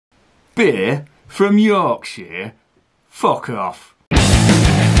Beer from Yorkshire? Fuck off.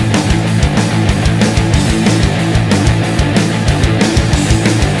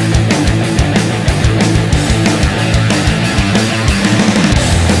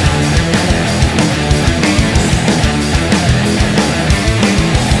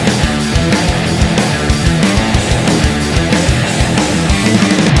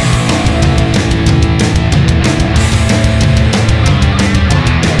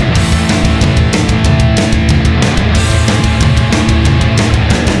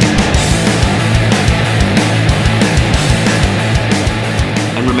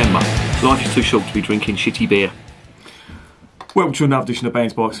 Life is too short to be drinking shitty beer. Welcome to another edition of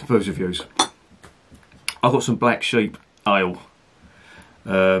Bands, Bikes and Foods Reviews. I've got some Black Sheep Ale.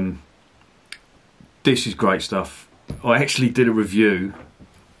 This is great stuff. I actually did a review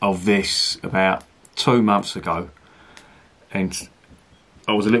of this about 2 months ago and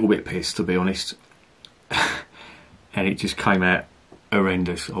I was a little bit pissed, to be honest. And it just came out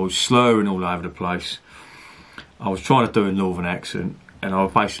horrendous. I was slurring all over the place. I was trying to do a northern accent and I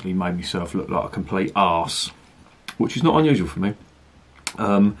basically made myself look like a complete arse, which is not unusual for me.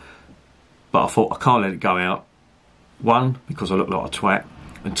 But I thought I can't let it go out. One, because I look like a twat,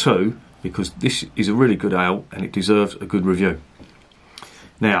 and two, because this is a really good ale and it deserves a good review.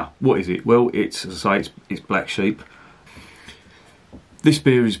 Now, what is it? Well, it's, as I say, it's Black Sheep. This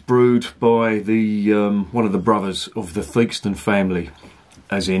beer is brewed by the one of the brothers of the Theakston family,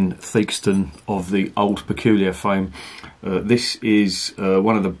 as in Theakston of the old peculiar fame. This is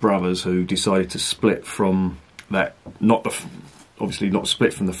one of the brothers who decided to split from that, obviously not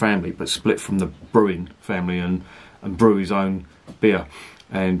split from the family, but split from the brewing family and brew his own beer.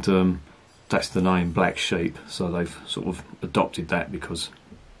 And that's the name Black Sheep. So they've sort of adopted that because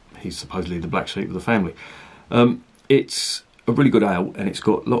he's supposedly the black sheep of the family. It's a really good ale and it's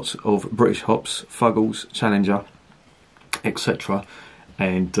got lots of British hops, Fuggles, Challenger, etc.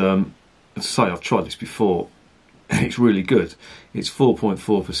 And as I say, I've tried this before and it's really good. It's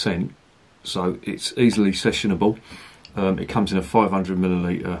 4.4%, so it's easily sessionable. It comes in a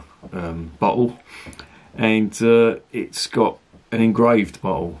 500ml bottle, and it's got an engraved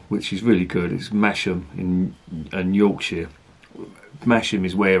bottle, which is really good. It's Masham in Yorkshire. Masham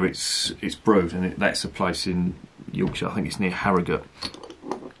is where it's brewed, and that's a place in Yorkshire. I think it's near Harrogate.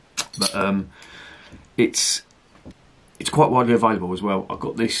 But it's quite widely available as well. I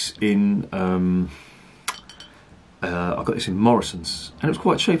got this in Morrison's, and it was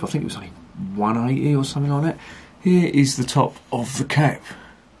quite cheap. I think it was only £1.80 or something like that. Here is the top of the cap.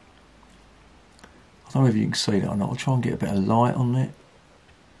 I don't know if you can see that or not. I'll try and get a bit of light on it.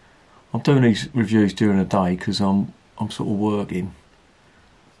 I'm doing these reviews during the day because I'm sort of working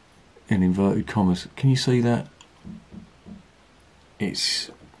in inverted commas. Can you see that? It's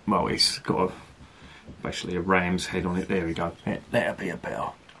got basically a ram's head on it. There we go. That'll be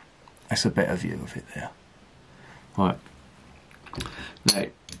that's a better view of it there. Right. Now,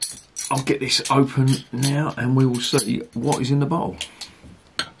 I'll get this open now and we will see what is in the bottle.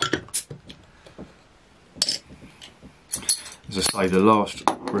 As I say, the last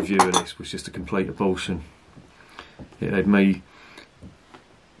review of this was just a complete abortion. It had me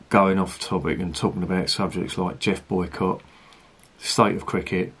going off topic and talking about subjects like Jeff Boycott, the state of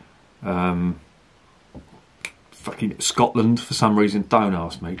cricket, fucking Scotland for some reason. Don't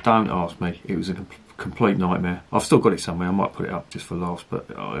ask me. It was a complete nightmare. I've still got it somewhere. I might put it up just for laughs, but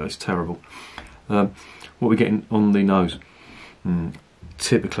it's terrible. What are we getting on the nose?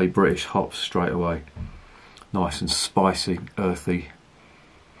 Typically British hops straight away. Nice and spicy, earthy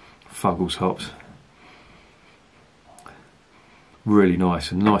Fuggles hops. Really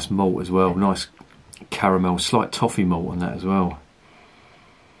nice, and nice malt as well. Nice caramel, slight toffee malt on that as well.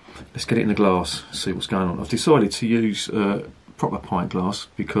 Let's get it in the glass, see what's going on. I've decided to use proper pint glass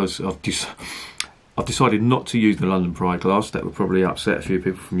because I've decided not to use the London Pride glass. That would probably upset a few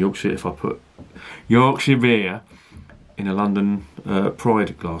people from Yorkshire if I put Yorkshire beer in a London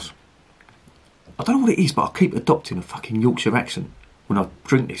Pride glass. I don't know what it is, but I keep adopting a fucking Yorkshire accent when I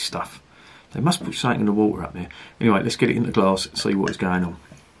drink this stuff. They must put something in the water up there. Anyway, let's get it in the glass and see what is going on.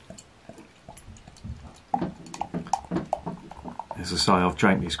 As I say, I've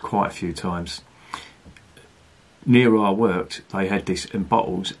drank this quite a few times. Near where I worked, they had this in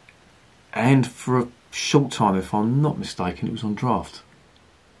bottles, and for a short time, if I'm not mistaken, it was on draft.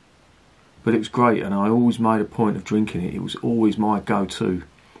 But it was great, and I always made a point of drinking it. It was always my go-to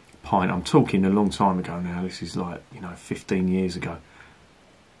pint. I'm talking a long time ago now. This is like, 15 years ago.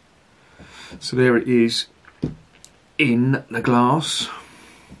 So there it is in the glass.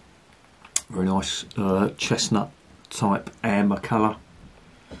 Very nice chestnut type amber colour.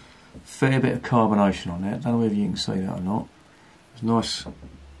 fair bit of carbonation on there. Don't know whether you can see that or not. It's nice,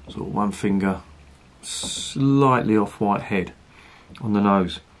 sort of one finger, slightly off-white head on the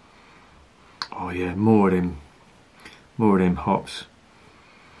nose. Oh yeah, more of them hops.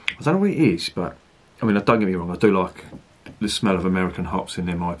 I don't know what it is, but I mean, don't get me wrong, I do like the smell of American hops in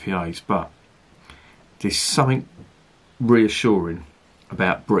them IPAs, but there's something reassuring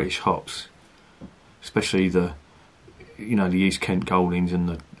about British hops, especially the East Kent Goldings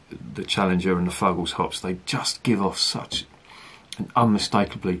and the Challenger and the Fuggles hops. They just give off such an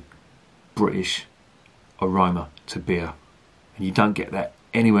unmistakably British aroma to beer, and you don't get that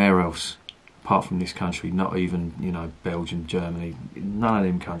anywhere else apart from this country. Not even Belgium, Germany, none of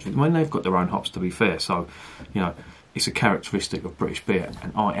them countries. I mean, they've got their own hops, to be fair, so it's a characteristic of British beer,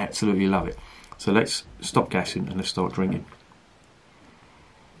 and I absolutely love it. So let's stop gassing and let's start drinking.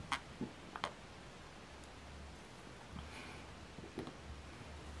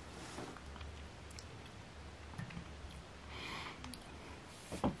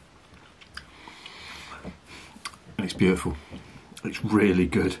 And it's beautiful. It's really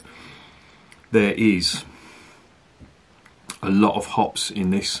good. There is a lot of hops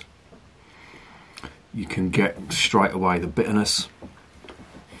in this. You can get straight away the bitterness,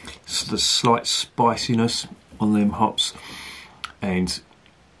 the slight spiciness on them hops, and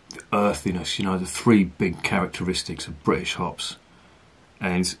the earthiness, the three big characteristics of British hops,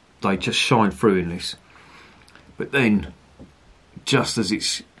 and they just shine through in this. But then, just as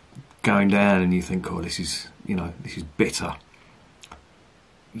it's going down and you think, oh, this is bitter,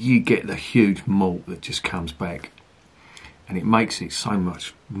 you get the huge malt that just comes back, and it makes it so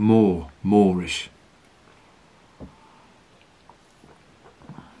much more moreish.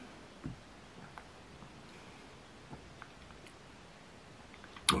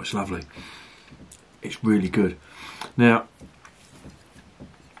 Oh, it's lovely. It's really good. Now,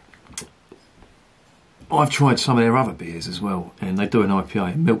 I've tried some of their other beers as well, and they do an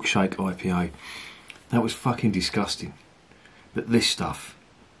IPA, a milkshake IPA. That was fucking disgusting. But this stuff,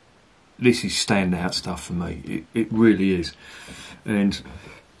 this is standout stuff for me. It really is. And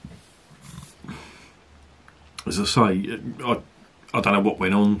as I say, I don't know what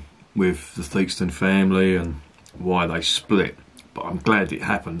went on with the Theakston family and why they split, but I'm glad it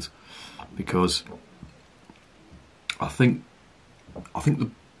happened, because I think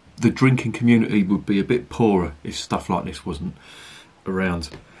the drinking community would be a bit poorer if stuff like this wasn't around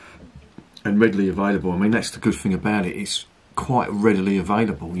and readily available. I mean, that's the good thing about it. It's quite readily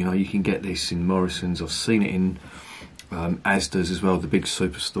available. You can get this in Morrison's. I've seen it in Asda's as well, the big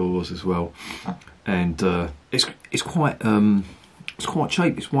superstores as well, and it's quite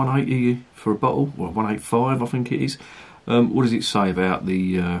cheap. It's $1.80 for a bottle, or $1.85 I think it is. What does it say about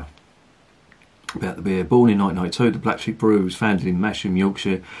the beer? Born in 1992, the Black Sheep Brewery was founded in Masham,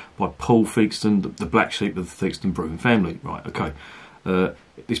 Yorkshire by Paul Theakston, the black sheep of the Theakston brewing family. Right, okay.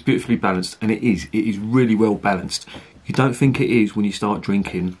 It's beautifully balanced, and it is really well balanced. You don't think it is when you start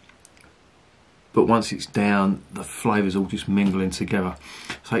drinking, but once it's down, the flavours all just mingling together.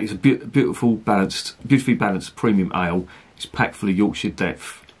 So it's a beautifully balanced premium ale. It's packed full of Yorkshire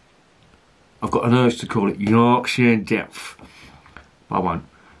depth. I've got an urge to call it Yorkshire depth, but I won't.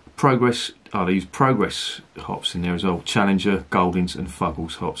 Progress. Oh, they use Progress hops in there as well. Challenger, Goldings and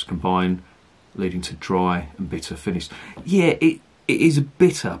Fuggles hops combine, leading to dry and bitter finish. Yeah, it is a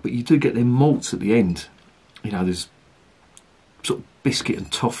bitter, but you do get them malts at the end. There's sort of biscuit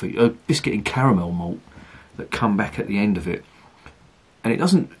and toffee, biscuit and caramel malt that come back at the end of it, and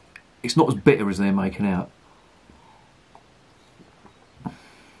it's not as bitter as they're making out.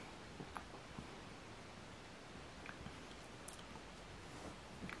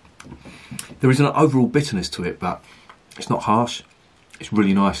 There is an overall bitterness to it, but it's not harsh. It's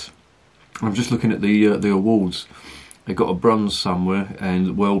really nice. I'm just looking at the awards. They got a bronze somewhere,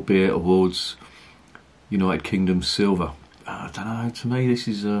 and World Beer Awards, United Kingdom silver. I don't know. To me, this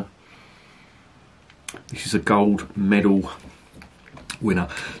is a gold medal winner.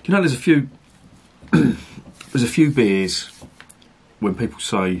 There's a few beers when people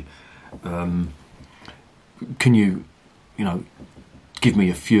say, can you give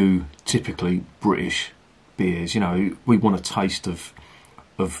me a few typically British beers. We want a taste of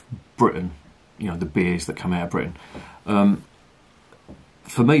Britain. The beers that come out of Britain.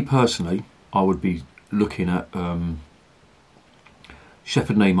 For me personally, I would be looking at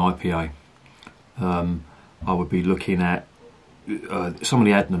Shepherd Neame IPA. I would be looking at some of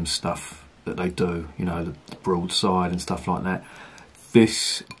the Adnams stuff that they do. The Broadside and stuff like that.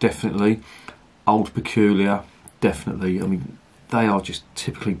 This definitely. Old Peculiar, definitely. I mean, they are just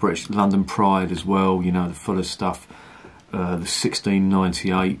typically British. London Pride as well, the Fuller stuff. the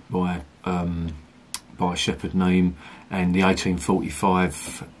 1698 by Shepherd Neame, and the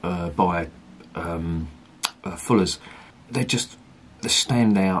 1845 by Fuller's. They're just the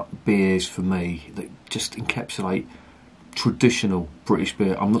standout beers for me that just encapsulate traditional British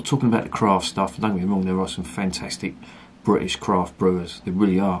beer. I'm not talking about the craft stuff, don't get me wrong, there are some fantastic British craft brewers, there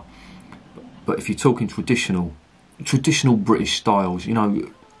really are. But if you're talking traditional British styles, you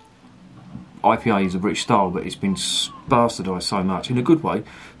know, IPA is a British style, but it's been bastardised so much, in a good way,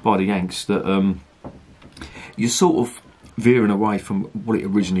 by the Yanks, that you're sort of veering away from what it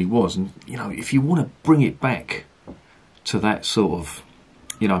originally was. And, you know, if you want to bring it back to that sort of,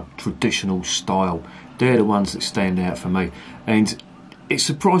 you know, traditional style, they're the ones that stand out for me. And it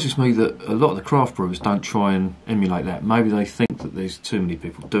surprises me that a lot of the craft brewers don't try and emulate that. Maybe they think that there's too many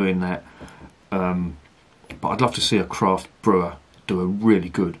people doing that. But I'd love to see a craft brewer do a really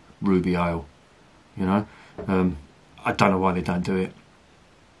good ruby ale, you know. I don't know why they don't do it.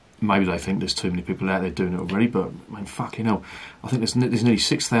 Maybe they think there's too many people out there doing it already, but I mean, fucking hell, I think there's nearly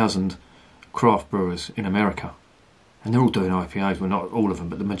 6,000 craft brewers in America, and they're all doing IPAs. Well, not all of them,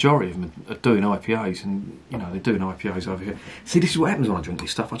 but the majority of them are doing IPAs, and, you know, they're doing IPAs over here. See, this is what happens when I drink this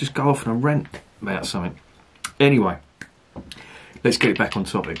stuff. I just go off and I rant about something. Anyway, let's get it back on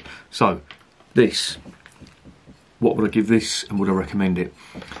topic. So, this, what would I give this, and would I recommend it?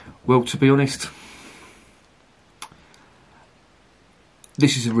 Well, to be honest,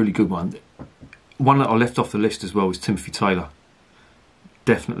 this is a really good one. One that I left off the list as well is Timothy Taylor.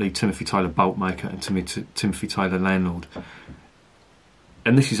 Definitely Timothy Taylor Bolt Maker and Timothy Taylor Landlord.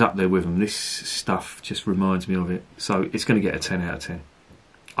 And this is up there with them. This stuff just reminds me of it. So it's going to get a 10 out of 10.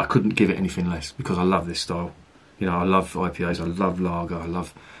 I couldn't give it anything less because I love this style. You know, I love IPAs, I love lager, I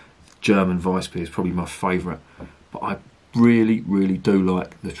love German Weissbier, is probably my favourite. But I really, really do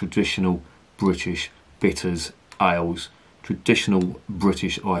like the traditional British bitters, ales, traditional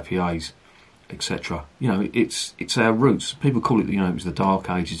British IPAs, etc. You know, it's our roots. People call it, you know, it was the dark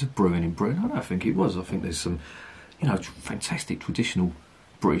ages of brewing in Britain. I don't think it was. I think there's some, you know, fantastic traditional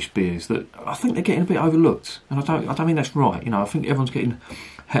British beers that I think they're getting a bit overlooked, and I don't think that's right. You know, I think everyone's getting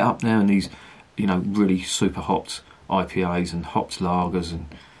het up now in these, you know, really super hopped IPAs and hopped lagers and,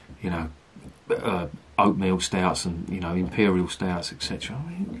 you know, oatmeal stouts and, you know, imperial stouts, etc. I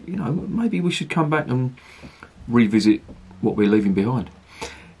mean, you know, maybe we should come back and revisit what we're leaving behind.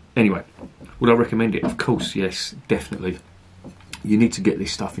 Anyway, would I recommend it? Of course, yes, definitely. You need to get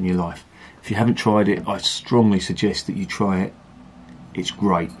this stuff in your life. If you haven't tried it, I strongly suggest that you try it. It's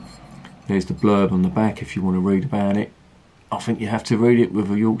great. There's the blurb on the back if you want to read about it. I think you have to read it with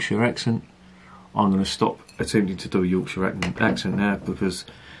a Yorkshire accent. I'm going to stop attempting to do a Yorkshire accent now because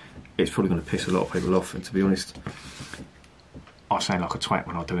it's probably going to piss a lot of people off, and to be honest, I sound like a twat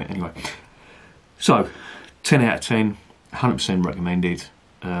when I do it anyway. So, 10 out of 10, 100% recommended.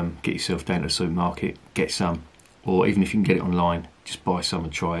 Get yourself down to the supermarket, get some, or even if you can get it online, just buy some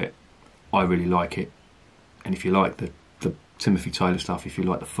and try it. I really like it. And if you like the Timothy Taylor stuff, if you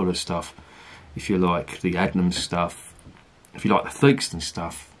like the Fuller stuff, if you like the Adnams stuff, if you like the Theakston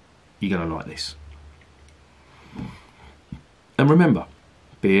stuff, you're going to like this. And remember,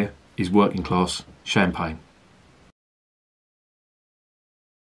 beer is working class champagne.